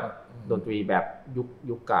ากกว่าดนตรีแบบ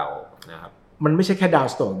ยุคเก่านะครับมันไม่ใช่แค่ดาว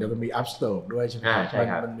น์สโตรกเดี๋ยวมันมีอัพสโตรกด้วยใช่ไหม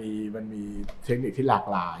ครับมันมีเทคนิคที่หลาก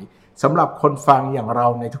หลายสำหรับคนฟังอย่างเรา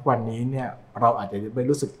ในทุกวันนี้เนี่ยเราอาจจะไม่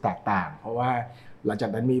รู้สึกแตกต่างเพราะว่าหลังจา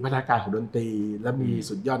กนั้นมีพัฒนาการของดนตรีและมี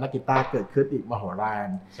สุดยอดนักกีตาร์เกิดขึ้นอีกมโหฬาร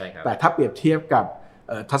แต่ถ้าเปรียบเทียบกับ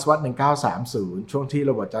ทศวรรษ1930ช่วงที่โ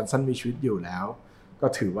รเบิร์ต จอห์นสันมีชีวิตอยู่แล้วก็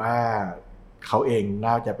ถือว่าเขาเอง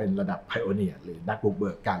น่าจะเป็นระดับไพโอเนียร์หรือนักบุกเ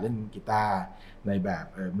บิกการเล่นกีตาร์ในแบบ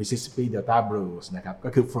Mississippi Delta Blues นะครับก็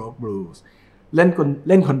คือ Folk Blues เ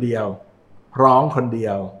ล่นคนเดียวร้องคนเดี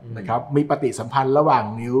ยวนะครับมีปฏิสัมพันธ์ระหว่าง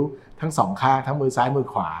นิ้วทั้งสองข้างทั้งมือซ้ายมือ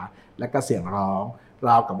ขวาและก็เสียงร้องร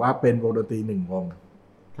าวกับว่าเป็นวงดนตรี1วง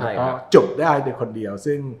แล้วก็จบได้ในคนเดียว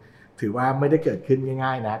ซึ่งถือว่าไม่ได้เกิดขึ้น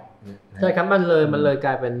ง่ายๆนะใช่ครับมันเลยก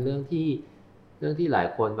ลายเป็นเรื่องที่หลาย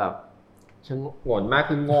คนแบบชงนมาก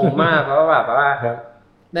คืองงมากเพราะแบบว่า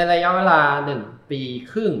ในระยะเวลา1 ปี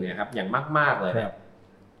ครึ่งเนี่ยครับอย่างมากๆเลย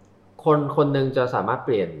คนนึงจะสามารถเป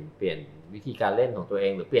ลี่ยนวิธีการเล่นของตัวเอ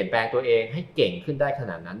งหรือเปลี่ยนแปลงตัวเองให้เก่งขึ้นได้ข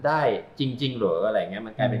นาดนั้นได้จริงๆหรืออะไรเงี้ย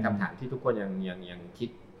มันกลายเป็นคำถามที่ทุกคนยังคิด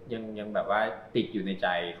ยังแบบว่าติดอยู่ในใจ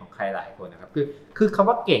ของใครหลายคนนะครับคือคำ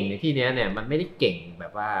ว่าเก่งในที่นี้เนี่ยมันไม่ได้เก่งแบ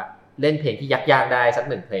บว่าเล่นเพลงที่ยากๆได้สัก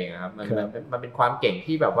1เพลงนะครับมันเป็นความเก่ง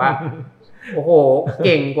ที่แบบว่าโอ้โหเ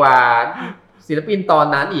ก่งกว่าศิลปินตอน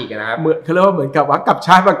นั้นอีกนะครับเขาเรียกว่าเหมือนกับว่ากลับช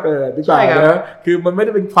าติมาเกิดดีกว่านะคือมันไม่ไ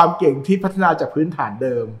ด้เป็นความเก่งที่พัฒนาจากพื้นฐานเ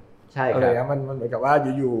ดิมใช่ครับมันเหมือนกับว่า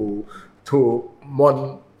อยู่ๆถูกมน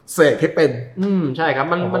เสกให้เป็นใช่ครับ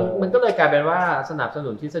มันก็เลยกลายเป็นว่าสนับสนุ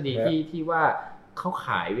นทฤษฎีที่ว่าเขาข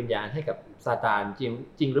ายวิญญาณให้กับซาตานจ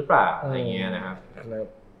ริงหรือเปล่าอะไรเงี้ยนะครับ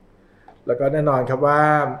แล้วก็แน่นอนครับว่า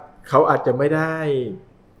เขาอาจจะไม่ได้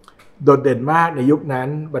โดดเด่นมากในยุคนั้น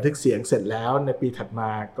บันทึกเสียงเสร็จแล้วในปีถัดม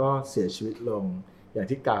าก็เสียชีวิตลงอย่าง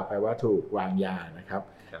ที่กล่าวไปว่าถูกวางยานะครับ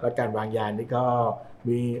และการวางยานี่ก็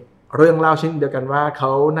มีเรื่องเล่าเช่นเดียวกันว่าเข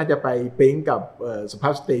าน่าจะไปปิ๊งกับสุภา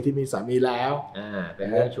พสตรีที่มีสามีแล้วเป็น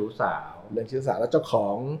เรื่องชู้สาวแล้วเจ้าขอ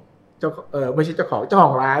งไม่ใช่เจ้าขอ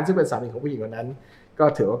งร้านซึ่งเป็นสามีของผู้หญิงคนนั้นก็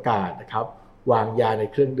ถือโอกาสนะครับวางยาใน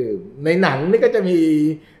เครื่องดื่มในหนังนี่ก็จะมี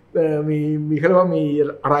เขาเรียกว่ามี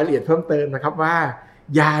รายละเอียดเพิ่มเติมนะครับว่า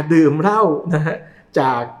ยาดื่มเหล้านะฮะจ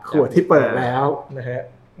ากขวดที่เปิดแล้วนะฮะ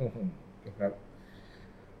ครับ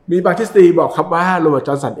มีบางทฤษฎีบอกครับว่าโรเบิร์ต จ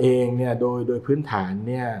อห์นสันเองเนี่ยโดยพื้นฐาน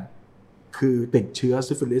เนี่ยคือติดเชื้อ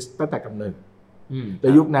ซิฟิลิสตั้งแต่กำเนิดแต่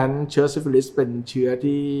ยุคนั้นเชื้อซิฟิลิสเป็นเชื้อ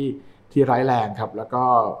ที่ร้ายแรงครับแล้วก็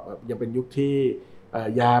ยังเป็นยุคที่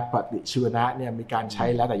ยาปฏิชีวนะเนี่ยมีการใช้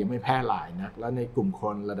แล้วแต่ยังไม่แพร่หลายนะแล้วในกลุ่มค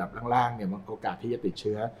นระดับล่างๆเนี่ยมันโอกาสที่จะติดเ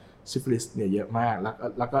ชื้อซิฟิลิสเนี่ยเยอะมาก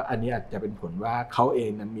แล้วก็อันนี้อาจจะเป็นผลว่าเขาเอ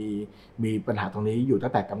งนะมีปัญหาตรงนี้อยู่ตั้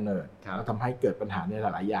งแต่กำเนิดแล้วทำให้เกิดปัญหาในห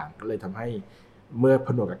ลายๆอย่างก็เลยทำให้เมื่อผ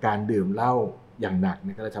นวกกับการดื่มเหล้าอย่างหนักเ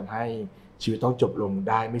นี่ยก็เลยทำให้ชีวิตต้องจบลง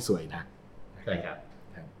ได้ไม่สวยนักใช่ครับ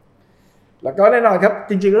แล้วก็แน่นอนครับ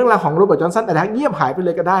จริงๆเรื่องราวของโรเบิร์ต จอห์นสันแต่ถ้าเงียบหายไปเล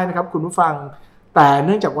ยก็ได้นะครับคุณผู้ฟังแต่เ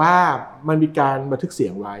นื่องจากว่ามันมีการบันทึกเสีย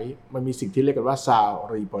งไว้มันมีสิ่งที่เรียกกันว่า sound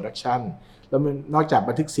reproduction แล้วมันนอกจาก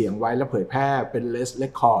บันทึกเสียงไว้แล้วเผยแพร่เป็น less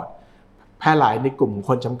record แพร่หลายในกลุ่มค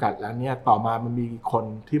นจำกัดแล้วเนี่ยต่อมามันมีคน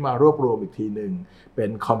ที่มารวบรวมอีกทีหนึ่งเป็น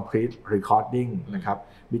complete recording นะครับ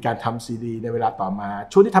มีการทำซีดีในเวลาต่อมา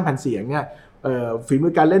ช่วงที่ทำแผ่นเสียงเนี่ยฝีมื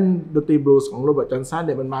อการเล่นดนตรีบลูส์ของโรเบิร์ต จอห์นสันเ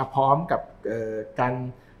นี่ยมันมาพร้อมกับ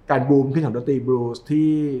การบูมขึ้นของดนตรีบลูส์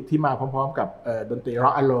ที่มาพร้อมๆกับดนตรีร็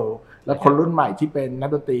อกแอนด์โรลและคนรุ่นใหม่ที่เป็นนัก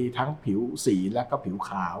ดนตรีทั้งผิวสีและก็ผิวข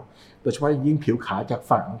าวโดยเฉพาะยิ่งผิวขาวจาก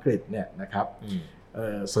ฝั่งอังกฤษเนี่ยนะครับ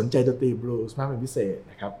สนใจดนตรีบลูส์มากเป็นพิเศษ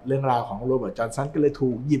นะครับเรื่องราวของโรเบิร์ต จอห์นสันก็เลยถู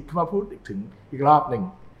กหยิบขึ้นมาพูดอีกรอบหนึ่ง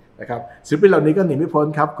นะครับศิลปินเหล่านี้ก็หนีไม่พ้น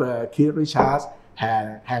ครับคีธ ริชาร์ดส์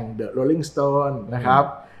แห่ง The Rolling Stone นะครับ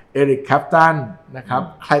เอริก แคลปตันนะครับ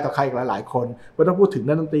ใครต่อใครอีกหลายๆคนไม่ต้องพูดถึง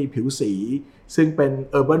นักดนตรีผิวสีซึ่งเป็น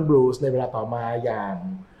Urban Blues ในเวลาต่อมาอย่าง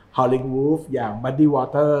Howlin' Wolf อย่าง Muddy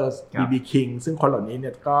Waters B.B. King ซึ่งคนเหล่านี้เ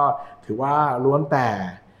นี่ยก็ถือว่าล้วนแต่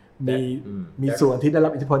มีส่วนที่ได้รั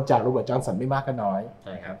บอิทธิพลจากโรเบิร์ต จอห์นสันไม่มากก็น้อยใ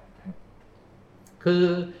ช่ครับคือ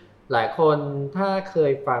หลายคนถ้าเค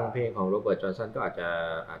ยฟังเพลงของโรเบิร์ต จอห์นสันก็อาจ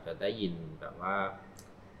จะได้ยินแบบว่า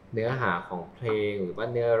เนื้อหาของเพลงหรือว่า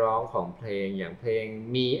เนื้อร้องของเพลงอย่างเพลง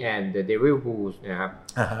Me and the Devil Blues นะครับ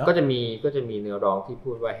ก็จะมีเนื้อร้องที่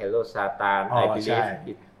พูดว่า Hello Satan I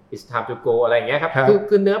believe it's time to go อะไรอย่างเงี้ยครับ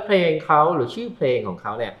คือเนื้อเพลงเขาหรือชื่อเพลงของเข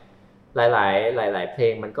าเนี่ยหลายเพล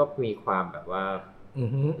งมันก็มีความแบบว่า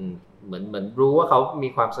เหมือนรู้ว่าเขามี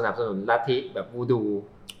ความสนับสนุนลัทธิแบบวูดู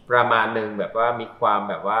ประมาณนึงแบบว่ามีความ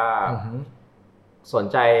แบบว่าสน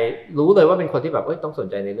ใจรู้เลยว่าเป็นคนที่แบบต้องสน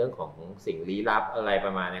ใจในเรื่องของสิ่งลี้ลับอะไรป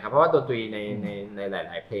ระมาณนี้ครับเพราะว่าดนตรีในห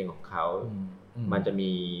ลายๆเพลงของเขามันจะ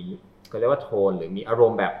มีก็เรียกว่าโทนหรือมีอาร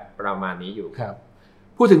มณ์แบบประมาณนี้อยู่ครับ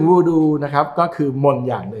พูดถึงวูดูนะครับก็คือมนต์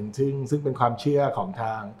อย่างหนึ่งซึ่งเป็นความเชื่อของท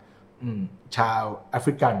างชาวแอฟ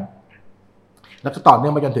ริกันแล้วก็ต่อเนื่อ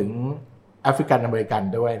งมาจนถึงแอฟริกันอเมริกัน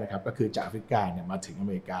ด้วยนะครับก็คือจากแอฟริกาเนี่ยมาถึงอเ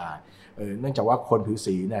มริกาเนื่องจากว่าคนผิว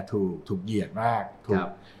สีเนี่ยถูกเหยียดมาก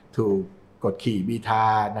ถูกกดขี่บีทา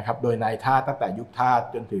นะครับโดยนายทาสตั้งแต่ยุคทาส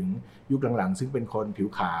จนถึงยุคหลังๆซึ่งเป็นคนผิว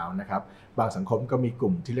ขาวนะครับบางสังคมก็มีก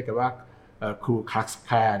ลุ่มที่เรียกกันว่าครูคลักส์แค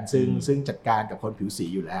ลนซึ่งจัดการกับคนผิวสี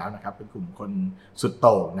อยู่แล้วนะครับเป็นกลุ่มคนสุดโ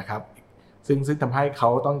ต่งนะครับซึ่งทำให้เขา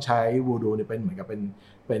ต้องใช้วูดูเนี่ยเป็นเหมือนกับเ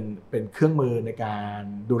ป็นเครื่องมือในการ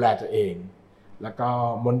ดูแลตัวเองแล้วก็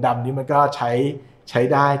มนต์ดำนี้มันก็ใช้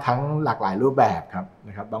ได้ทั้งหลากหลายรูปแบบครับน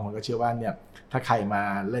ะครับบางคนก็เชื่อว่าเนี่ยถ้าใครมา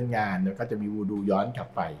เล่นงานเนี่ยก็จะมีวูดูย้อนกลับ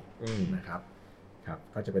ไปนะครับ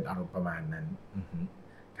ก็จะเป็นอารมณ์ประมาณนั้น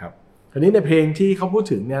ครับคราวนี้ในเพลงที่เขาพูด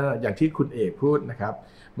ถึงเนี่ยอย่างที่คุณเอกพูดนะครับ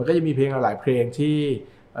มันก็จะมีเพลงหลายเพลงที่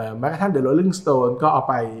แม้กระทั่ง The Rolling Stone ก็เอา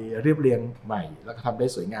ไปเรียบเรียงใหม่แล้วก็ทำได้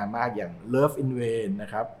สวยงามมากอย่าง Love in Vain นะ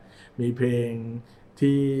ครับมีเพลง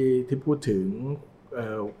ที่พูดถึง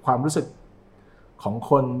ความรู้สึกของ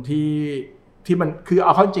คนที่ ที่มันคือเอ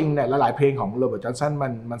าเข้าจริงเนี่ยหลายๆเพลงของโรเบิร์ตจอห์นสัน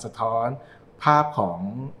มันสะท้อนภาพขอ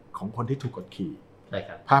งคนที่ถูกกดขี่ใช่ค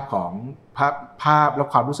รับภาพของภาพและ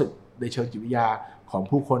ความรู้สึกในเชิงจิตวิทยาของ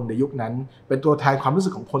ผู้คนในยุคนั้นเป็นตัวแทนความรู้สึ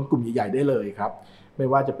กของคนกลุ่มใหญ่ๆได้เลยครับไม่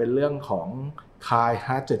ว่าจะเป็นเรื่องของ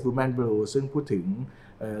Kind-Hearted Woman Blue ซึ่งพูดถึง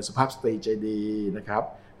สุภาพสตรีใจดีนะครับ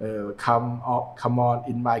Come on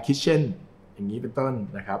in my kitchen อย่างนี้เป็นต้น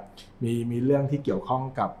นะครับมีเรื่องที่เกี่ยวข้อง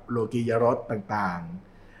กับโลกียรสต่าง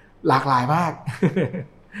ๆหลากหลายมาก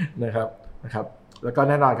นะครับแล้วก็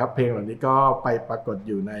แน่นอนครับเพลงเหล่านี้ก็ไปปรากฏอ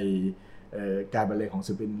ยู่ในการบรรเลงของ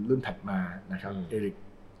ศิลปินรุ่นถัดมานะครับเอริก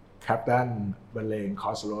แคลปตันบรรเลง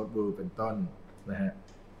Crossroads Blue เป็นต้นนะฮะ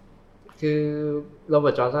คือโรเบิ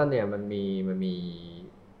ร์ตจอห์นสันเนี่ยมันมี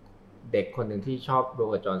เด็กคนหนึ่งที่ชอบโรเ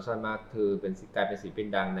บิร์ตจอห์นสันมากคือกลายเป็นศิลปิน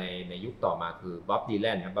ดังในยุคต่อมาคือบ๊อบดีแล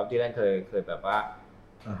นครับบ๊อบดีแลนเคยแบบว่า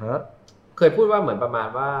เคยพูดว่าเหมือนประมาณ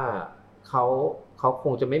ว่าเขาค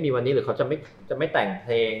งจะไม่มีวันนี้หรือเขาจะไม่แต่งเพ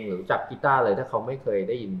ลงหรือจับกีตาร์เลยถ้าเขาไม่เคยไ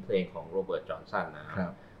ด้ยินเพลงของโรเบิร์ตจอห์นสันนะครั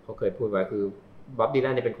บเขาเคยพูดไว้คือบ๊อบดีแล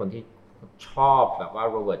นเนี่ยเป็นคนที่ชอบแบบว่า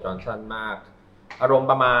โรเบิร์ตจอห์นสันมากอารมณ์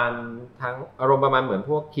ประมาณเหมือน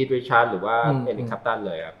พวกคีธ ริชาร์ดหรือว่าเอริก แคลปตันเ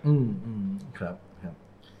ลยครับครับ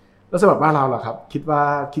แล้วสำหรับบ้านเราล่ะครับคิดว่า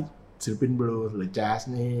ศิลปินบลูส์หรือแจ๊ส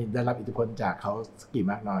นี่ได้รับอิทธิพลจากเขากี่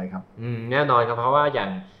มากน้อยครับแน่นอนครับเพราะว่าอย่า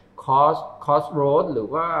งCrossroads หรือ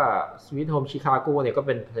ว่า Sweet Home Chicago เนี่ยก็เ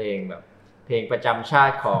ป็นเพลงแบบเพลงประจำชา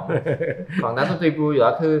ติของนักดนตรีบลูอยู่แ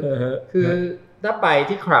ล้วคือถ้าไป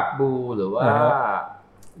ที่คลับบลูหรือว่า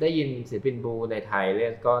ได้ยินศิลปินบลูในไทยเล่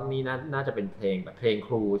นก็นี่น่าจะเป็นเพลงแบบเพลงค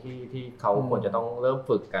รูที่เขาควรจะต้องเริ่ม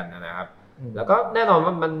ฝึกกันนะครับแล้วก็แน่นอน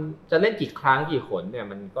ว่ามันจะเล่นกี่ครั้งกี่หนเนี่ย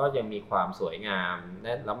มันก็ยังมีความสวยงาม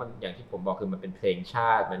แล้วมันอย่างที่ผมบอกคือมันเป็นเพลงช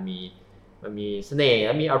าติมันมีเสน่ห์แล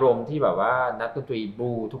ะมีอารมณ์ที่แบบว่านักดนตรีบ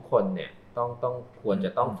ลูทุกคนเนี่ยต้องควรจ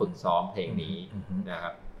ะต้องฝึกซ้อมเพลงนี้นะค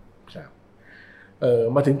รับ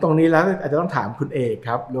มาถึงตรงนี้แล้วอาจจะต้องถามคุณเอกค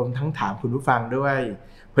รับรวมทั้งถามคุณผู้ฟังด้วย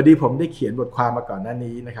พอดีผมได้เขียนบทความมาก่อนหน้า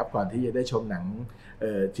นี้นะครับก่อนที่จะได้ชมหนัง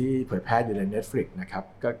ที่เผยแพร่อยู่ใน Netflix นะครับ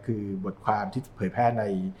ก็คือบทความที่เผยแพร่ใน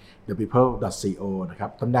thepeople.co นะครับ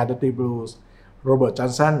ตำนานดนตรีบลูส์โรเบิร์ตจอห์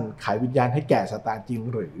นสันขายวิญญาณให้แก่ซาตานจริง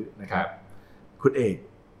หรือนะครับคุณเอก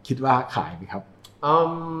คิดว่าขายไหมครับ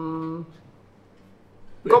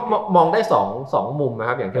ก็มองได้สองมุมนะค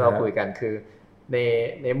รับอย่างที่เราคุยกันคือ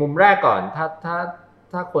ในมุมแรกก่อน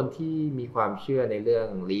ถ้าคนที่มีความเชื่อในเรื่อง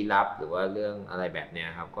ลี้ลับหรือว่าเรื่องอะไรแบบเนี้ย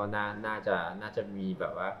ครับก็น่าจะมีแบ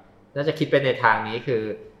บว่าน่าจะคิดไปในทางนี้คือ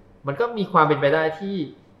มันก็มีความเป็นไปได้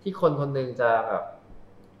ที่คนคนนึงจะแบบ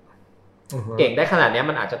เก่งได้ขนาดนี้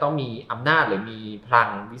มันอาจจะต้องมีอำนาจหรือมีพลัง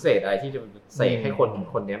วิเศษอะไรที่จะเสกให้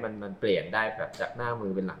คนนี้มันเปลี่ยนได้แบบจากหน้ามื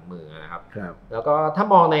อเป็นหลังมือนะครับแล้วก็ถ้า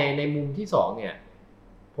มองในมุมที่สองเนี่ย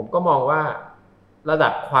ผมก็มองว่าระดั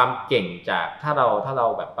บความเก่งจากถ้าเรา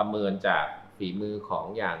แบบประเมินจากฝีมือของ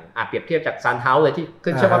อย่างเปรียบเทียบจากซันเฮาส์เลยที่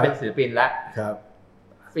ขึ้นชื่อว่าเป็นศิลปินแล้ว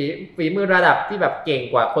ฝีมือระดับที่แบบเก่ง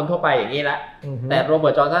กว่าคนทั่วไปอย่างนี้แล้วแต่โรเบิ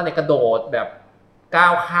ร์ตจอห์นสันเนี่ยกระโดดแบบก้า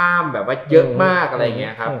วข้ามแบบว่าเยอะมากอะไรอย่างเงี้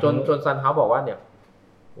ยครับจนซันเฮาส์บอกว่าเนี่ย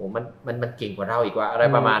โอ้มันเก่งกว่าเราอีกว่าอะไร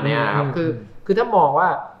ประมาณเนี้ยครับคือถ้ามองว่า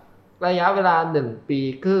ระยะเวลา1 ปี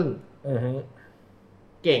ครึ่ง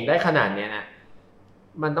เก่งได้ขนาดเนี้ยนะ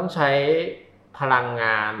มันต้องใช้พลังง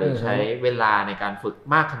านหรือใช้เวลาในการฝึก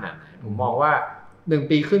มากขนาดไหนผมมองว่า1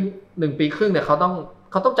 ปีครึ่งเนี่ยเขา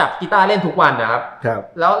ต้องจับกีตาร์เล่นทุกวันนะครับ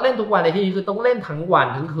แล้วเล่นทุกวันในที่นี้คือต้องเล่นทั้งวัน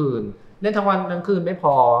ทั้งคืนเล่นทั้งวันทั้งคืนไม่พ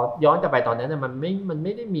อย้อนกลับไปตอนนั้นเนี่ยมันไ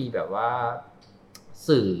ม่ได้มีแบบว่า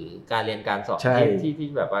สื่อการเรียนการสอนที่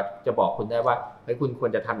แบบว่าจะบอกคุณได้ว่าเฮ้ยคุณควร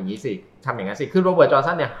จะทำอย่างนี้สิทำอย่างนั้นสิคือโรเบิร์ตจอห์น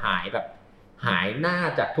สันเนี่ยหายหน้า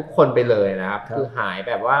จากทุกคนไปเลยนะครับคือหาย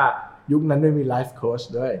แบบว่ายุคนั้นไม่มีไลฟ์โค้ช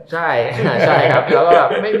ด้วยใช่ครับแล้วก็แบบ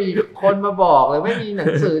ไม่มีคนมาบอกเลยไม่มีหนั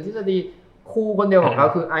งสือทฤษฎีครูคนเดียวของเขา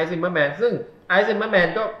คือไอซ์ซิมเมอร์แมนซึ่งไอซ์ซิมเมอร์แมน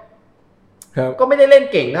ก็ไม่ได้เล่น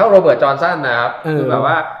เก่งเท่าโรเบิร์ตจอห์นสันนะครับคือแบบ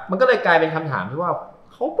ว่ามันก็เลยกลายเป็นคำถามที่ว่า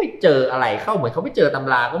เขาไปเจออะไรเข้าเหมือนเขาไปเจอต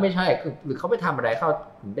ำราก็ไม่ใช่หรือเขาไปทำอะไรเข้า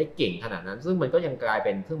ถึงได้เก่งขนาดนั้นซึ่งมันก็ยังกลายเ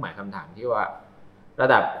ป็นเครื่องหมายคำถามที่ว่าระ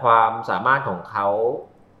ดับความสามารถของเขา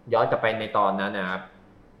ย้อนกลับไปในตอนนั้นนะครับ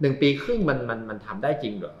1 ปีครึ่งมันทำได้จ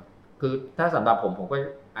ริงเหรอคือถ้าสำหรับผมก็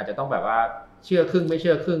อาจจะต้องแบบว่าเชื่อครึ่งไม่เ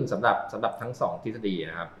ชื่อครึ่งสำหรับทั้ง2ทฤษฎี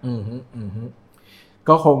นะครับ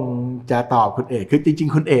ก็คงจะตอบคุณเอกคือจริง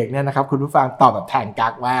ๆคุณเอกเนี่ยนะครับคุณผู้ฟังตอบแบบแทงกั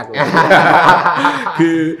กมากเลย คื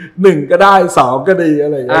อ1ก็ได้2ก็ดีอะ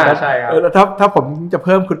ไรอย่างเงี้ยใช่ครับแล้วถ้าผมจะเ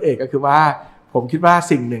พิ่มคุณเอกก็คือว่าผมคิดว่า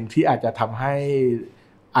สิ่งหนึ่งที่อาจจะทำให้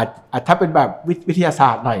ถ้าเป็นแบบวิทยาศา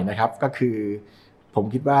สตร์หน่อยนะครับก็คือผม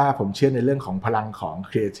คิดว่าผมเชื่อในเรื่องของพลังของ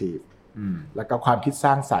ครีเอทีฟแล้วก็ความคิดส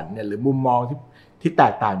ร้างสรรค์เนี่ยหรือมุมมองที่แต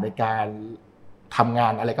กต่างในการ ทำงา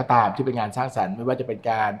นอะไรก็ตามที่เป็นงานสร้างสรรค์ไม่ว่าจะเป็น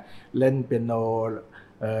การเล่นเปียโน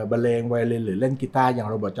บรรเลงไวโอลินหรือเล่นกีตาร์อย่าง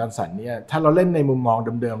โรเบิร์ตจอห์นสันเนี่ยถ้าเราเล่นในมุมมอง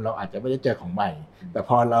เดิมๆเราอาจจะไม่ได้เจอของใหม่แต่พ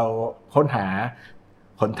อเราค้นหา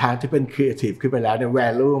หนทางที่เป็นครีเอทีฟขึ้นไปแล้วเนี่ย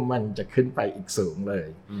value มันจะขึ้นไปอีกสูงเลย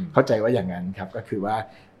เข้าใจว่าอย่างนั้นครับก็คือว่า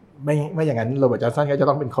ไม่อย่างนั้นโรเบิร์ตจอห์นสันก็จะ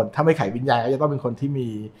ต้องเป็นคนถ้าไม่ไขวิญญาณก็จะต้องเป็นคนที่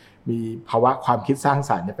มีภาวะความคิดสร้าง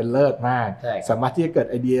สรรค์เนี่ยเป็นเลิศมากสามารถที่จะเกิด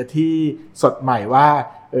ไอเดียที่สดใหม่ว่า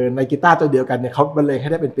ในกีตาร์ตัวเดียวกันเนี่ยเขาบรรเลงให้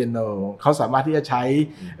ได้เป็นเปียโนเขาสามารถที่จะใช้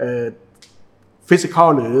ฟิสิกอล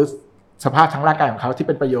หรือสภาพทางร่างกายของเขาที่เ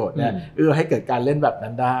ป็นประโยชน์เนี่ยให้เกิดการเล่นแบบ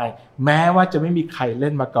นั้นได้แม้ว่าจะไม่มีใครเ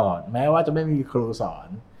ล่นมาก่อนแม้ว่าจะไม่มีครูสอน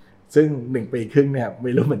ซึ่ง1 ปีครึ่งเนี่ยไ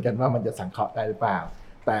ม่รู้เหมือนกันว่ามันจะสังเคราะห์ได้หรือเปล่า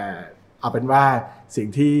แต่เอาเป็นว่าสิ่ง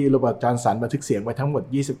ที่โรเบิร์ตจอห์นสันบันทึกเสียงไว้ทั้งหมด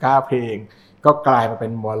29เพลงก็กลายมาเป็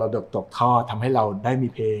นมรดกตกทอดทำให้เราได้มี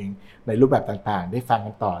เพลงในรูปแบบต่างๆได้ฟัง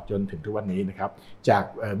กันต่อจนถึงทุกวันนี้นะครับจาก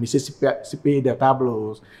Mississippi Delta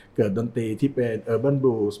Blues เกิดดนตรีที่เป็น Urban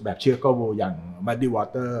Blues แบบ Chicago Blues อย่าง Muddy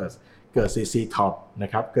Waters เกิด CC Top นะ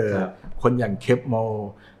ครับเกิดคนอย่างเคปโม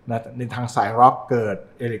นะในทางสายร็อกเกิด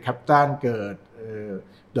Eric Clapton เกิด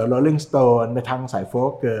The Rolling Stone ในทางสายโฟ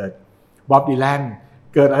ล์กเกิด Bob Dylan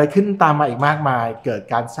เกิดอะไรขึ้นตามมาอีกมากมายเกิด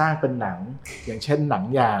การสร้างเป็นหนังอย่างเช่นหนัง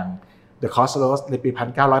อย่าง The Crossroads ในปี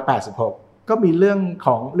 1986 ก็มีเรื่อง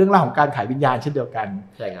ราวของการขายวิญญาณเช่นเดียวกัน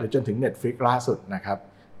หรือจนถึง Netflix ล่าสุดนะครับ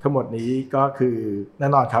ทั้งหมดนี้ก็คือแน่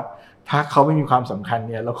นอนครับถ้าเขาไม่มีความสำคัญ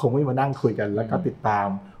เนี่ยเราคงไม่มานั่งคุยกันแล้วก็ติดตาม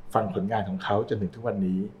ฟังผลงานของเขาจนถึงทุกวัน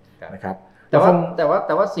นี้นะครับแต่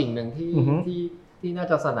ว่าสิ่งหนึ่งที่น่า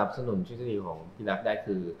จะสนับสนุนทฤษฎีของพี่รักได้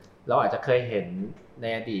คือเราอาจจะเคยเห็นใน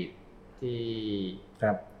อดีต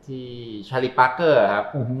ที่ชาลีปาร์เกอร์ครับ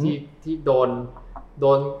ที่โด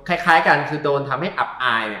นคล้ายๆกันคือโดนทำให้อับอ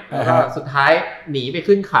ายเนี่ยแล้วก็สุดท้ายหนีไป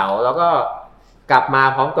ขึ้นเขาแล้วก็กลับมา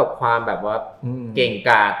พร้อมกับความแบบว่าเก่งก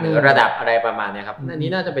าจหรือระดับอะไรประมาณนี้ครับอันนี้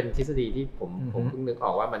น่าจะเป็นทฤษฎีที่ผมเพิ่งนึกอ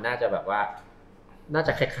อกว่ามันน่าจะแบบว่าน่าจ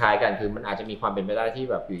ะคล้ายๆกันคือมันอาจจะมีความเป็นไปได้ที่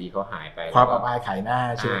แบบอยู่ดีเขาหายไปความอับอายขายหน้า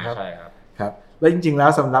ใช่ไหมครับใช่ครับครับแล้วจริงๆแล้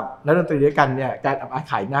วสำหรับนักดนตรีด้วยกันเนี่ยการอับอาย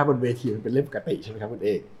ขายหน้าบนเวทีมันเป็นเรื่องปกติใช่ไหมครับคุณเ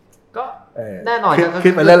อกก็แน่นอน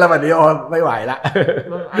ขึ้นมาเล่นแล้ววันนี้ไม่ไหวละ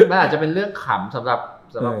มันอาจจะเป็นเรื่องขำสำหรับ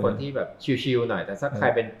คนที่แบบชิลๆหน่อยแต่ถ้าใคร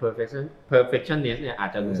เป็น perfectionist เนี่ยอา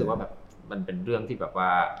จจะรู้สึกว่าแบบมันเป็นเรื่องที่แบบว่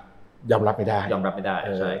ายอมรับไม่ได้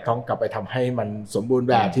ใช่ต้องกลับไปทำให้มันสมบูรณ์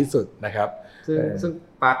แบบที่สุดนะครับซึ่ง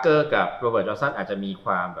ปาร์เกอร์กับโรเบิร์ตจอห์นสันอาจจะมีค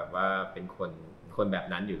วามแบบว่าเป็นคนแบบ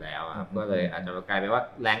นั้นอยู่แล้วครับก็เลยอาจจะกลายเป็นว่า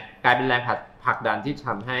แรงผลักดันที่ท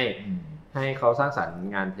ำให้เขาสร้างสรรค์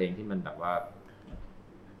งานเพลงที่มันแบบว่า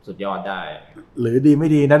สุดยอดได้หรือดีไม่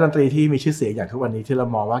ดีนักดนตรีที่มีชื่อเสียงอย่างทุกวันนี้ที่เรา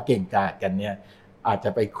มองว่าเก่งกาจกันเนี่ยอาจจะ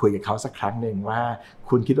ไปคุยกับเขาสักครั้งหนึ่งว่า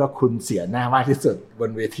คุณคิดว่าคุณเสียหน้ามากที่สุดบน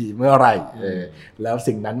เวทีเมื่อไหร่แล้ว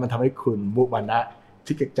สิ่งนั้นมันทำให้คุณมุมานะ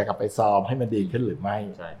ที่จะกลับไปซ้อมให้มันดีขึ้นหรือไม่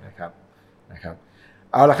นะครับ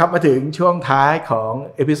เอาละครับมาถึงช่วงท้ายของ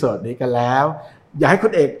เอพิโซดนี้กันแล้วอยากให้คุ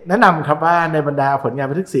ณเอกแนะนำครับว่าในบรรดาผลงาน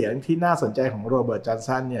บันทึกเสียงที่น่าสนใจของโรเบิร์ตจอห์น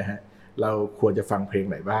สันเนี่ยฮะเราควรจะฟังเพลง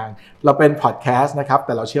ไหนบ้างเราเป็นพอดแคสต์นะครับแ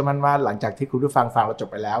ต่เราเชื่อมั่นว่าหลังจากที่คุณผู้ฟังเราจบ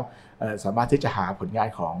ไปแล้วสามารถที่จะหาผลงาน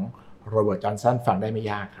ของโรเบิร์ตจอห์นสันฟังได้ไม่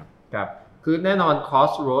ยากครับคือแน่นอน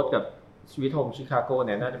Crossroads กับ Sweet Home Chicago เ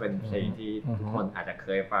นี่ยน่าจะเป็นเพลงที่ทุกคนอาจจะเค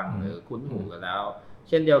ยฟังหรือคุ้นหูกันแล้วเ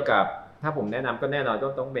ช่นเดียวกับถ้าผมแนะนำก็แน่นอน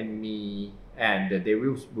ต้องเป็นมี and the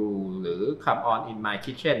Devil's Brew หรือ Come On in My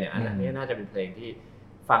Kitchen เนี่ยอันนี้น่าจะเป็นเพลงที่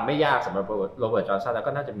ฟังไม่ยากสำหรับโรเบิร์ตจอห์นสันแล้ว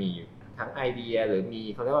ก็น่าจะมีทั้งไอเดียหรือมี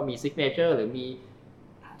เขาเรียกว่ามีซิกเนเจอร์หรือมี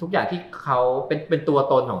ทุกอย่างที่เขาเป็นตัว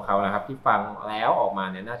ตนของเขานะครับที่ฟังแล้วออกมา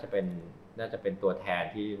เนี่ยน่าจะเป็นตัวแทน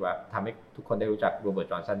ที่ว่าทำให้ทุกคนได้รู้จักโรเบิร์ต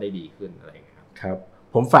จอห์นสันได้ดีขึ้นอะไรอย่างเงี้ยครับ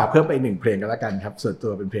ผมฝากเพิ่มไป1เพลงกันแล้วกันครับส่วนตั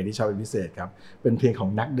วเป็นเพลงที่ชอบเป็นพิเศษครับเป็นเพลงของ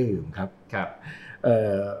นักดื่มครับ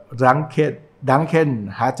Drunken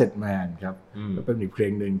Hearted Man ครับเป็นอีกเพล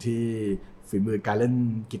งหนึ่งที่ฝีมือการเล่น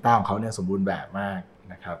กีตาร์ของเขาเนี่ยสมบูรณ์แบบมาก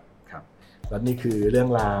นะครับและนี่คือเรื่อง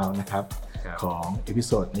ราวนะครับของเอพิโ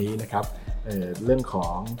ซดนี้นะครับเรื่องขอ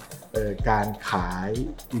งการขาย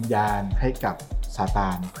วิญญาณให้กับซาตา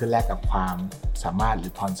นเพื่อแลกกับความสามารถหรื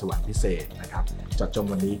อพรสวรรค์พิเศษนะครับเจาะจง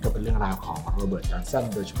วันนี้ก็เป็นเรื่องราวของโรเบิร์ตจอห์นสัน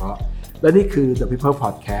โดยเฉพาะและนี่คือ The People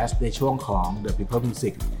Podcast ในช่วงของ The People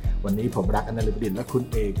Music วันนี้ผมรักอนันต์ ฤบดินและคุณ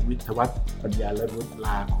เอกวิทยวัฒน์ปัญญาเลิศวุฒิล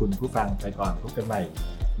าคุณผู้ฟังไปก่อนพบกันใหม่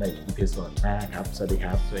ในอีพิโซดหน้าครับสวัสดีค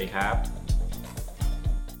รับ